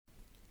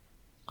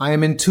I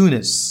am in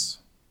Tunis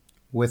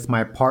with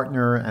my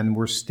partner, and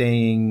we're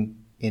staying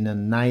in a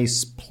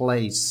nice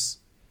place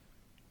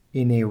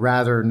in a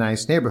rather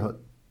nice neighborhood.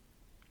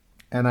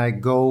 And I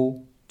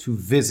go to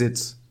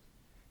visit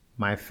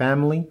my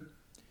family.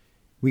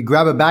 We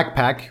grab a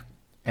backpack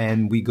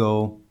and we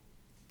go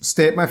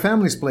stay at my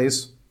family's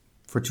place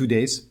for 2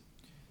 days.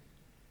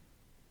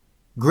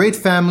 Great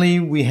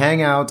family, we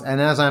hang out, and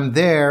as I'm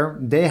there,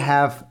 they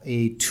have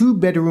a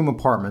 2-bedroom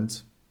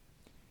apartment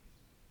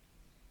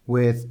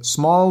with a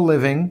small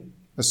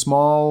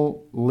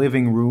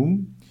living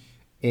room,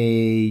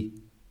 a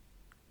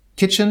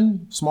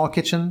kitchen,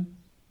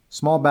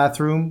 small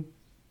bathroom,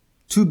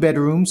 2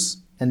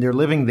 bedrooms, and they're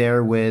living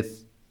there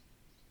with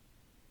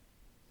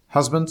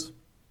husband,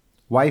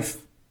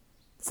 wife,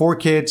 4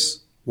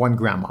 kids, 1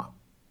 grandma.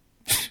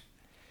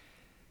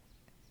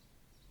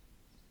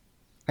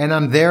 And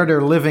I'm there,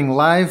 they're living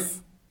life.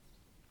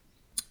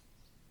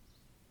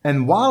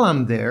 And while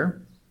I'm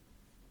there,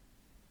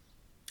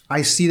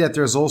 I see that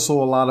there's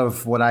also a lot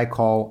of what I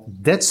call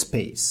dead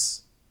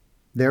space.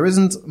 There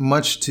isn't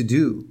much to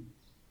do.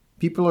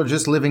 People are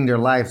just living their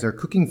life. They're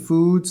cooking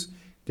foods,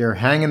 they're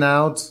hanging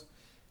out,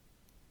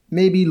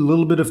 maybe a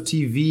little bit of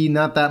TV,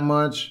 not that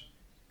much.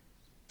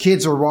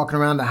 Kids are walking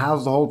around the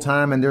house the whole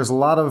time, and there's a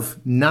lot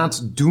of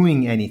not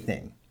doing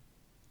anything.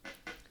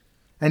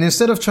 And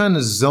instead of trying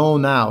to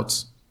zone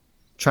out,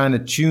 trying to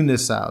tune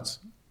this out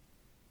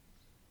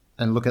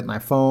and look at my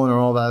phone or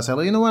all that, I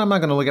say, you know what, I'm not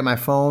going to look at my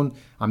phone.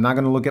 I'm not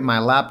going to look at my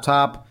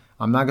laptop.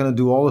 I'm not going to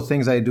do all the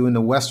things I do in the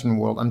Western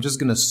world. I'm just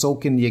going to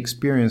soak in the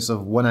experience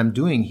of what I'm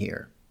doing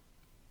here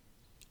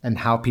and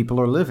how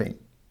people are living.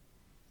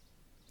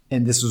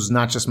 And this was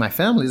not just my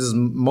family. This is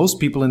most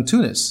people in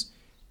Tunis.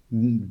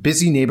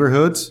 Busy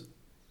neighborhoods,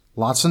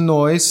 lots of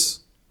noise.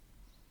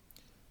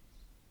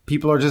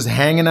 People are just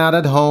hanging out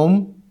at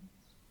home,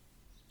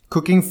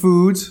 cooking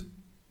food,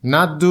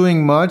 not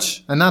doing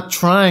much, and not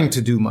trying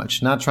to do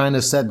much, not trying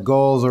to set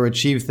goals or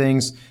achieve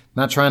things,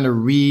 not trying to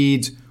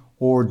read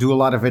or do a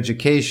lot of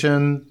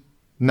education,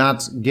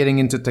 not getting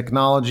into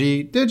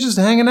technology. They're just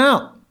hanging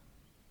out.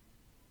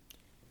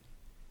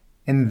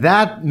 And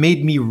that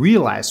made me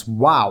realize,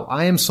 wow,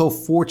 I am so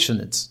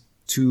fortunate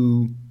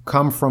to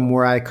come from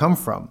where I come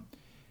from.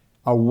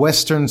 A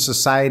Western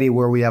society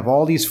where we have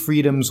all these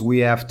freedoms, we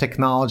have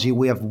technology,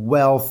 we have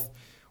wealth,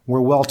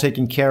 we're well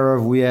taken care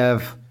of, we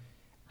have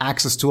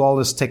access to all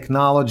this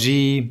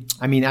technology,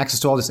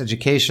 access to all this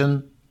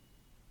education.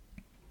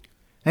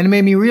 And it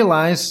made me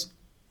realize,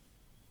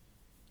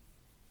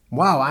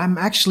 wow, I'm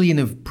actually in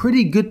a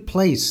pretty good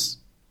place.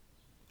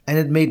 And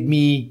it made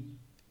me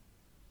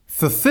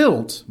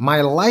fulfilled.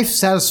 My life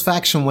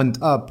satisfaction went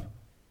up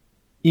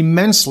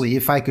immensely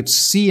if I could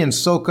see and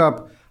soak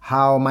up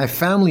how my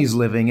family's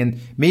living, and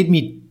made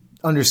me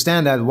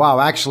understand that, wow,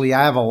 actually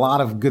I have a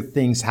lot of good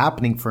things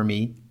happening for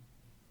me.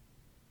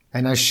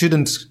 And I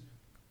shouldn't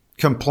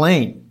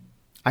complain.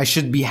 I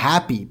should be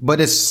happy. But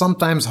it's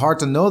sometimes hard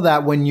to know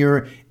that when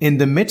you're in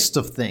the midst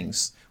of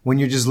things. When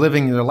you're just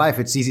living your life,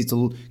 it's easy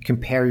to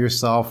compare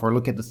yourself or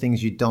look at the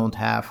things you don't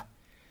have.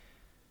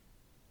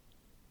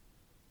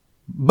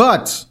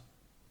 But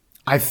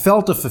I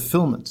felt a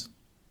fulfillment.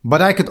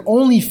 But I could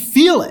only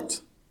feel it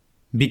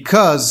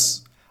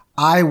because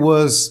I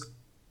was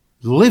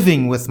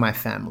living with my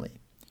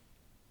family.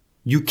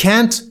 You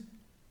can't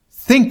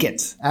think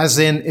it, as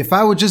in, if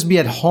I would just be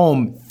at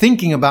home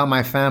thinking about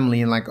my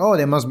family and like, oh,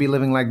 they must be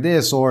living like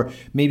this, or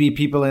maybe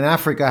people in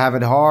Africa have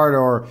it hard,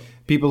 or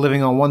people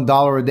living on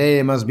 $1 a day,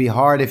 it must be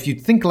hard. If you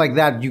think like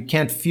that, you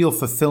can't feel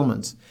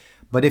fulfillment.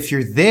 But if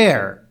you're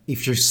there,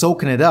 if you're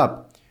soaking it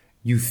up,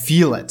 you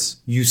feel it,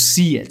 you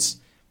see it.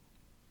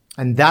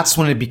 And that's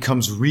when it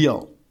becomes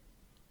real.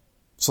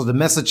 So the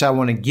message I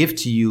want to give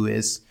to you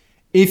is,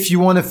 if you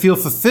want to feel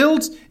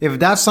fulfilled, if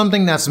that's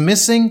something that's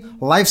missing,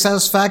 life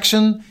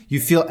satisfaction, you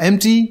feel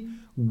empty,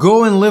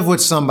 go and live with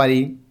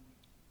somebody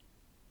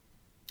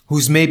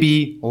who's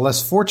maybe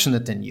less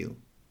fortunate than you.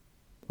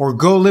 Or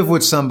go live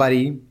with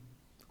somebody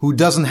who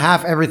doesn't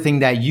have everything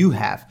that you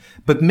have.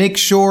 But make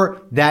sure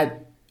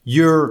that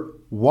you're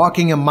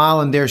walking a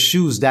mile in their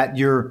shoes, that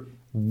you're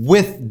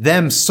with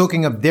them,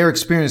 soaking up their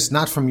experience,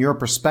 not from your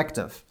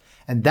perspective.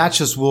 And that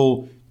just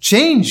will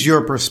change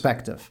your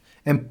perspective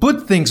and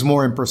put things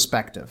more in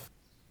perspective.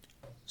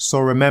 So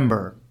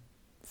remember,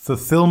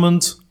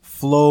 fulfillment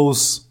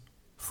flows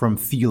from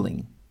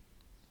feeling,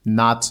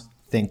 not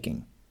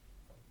thinking.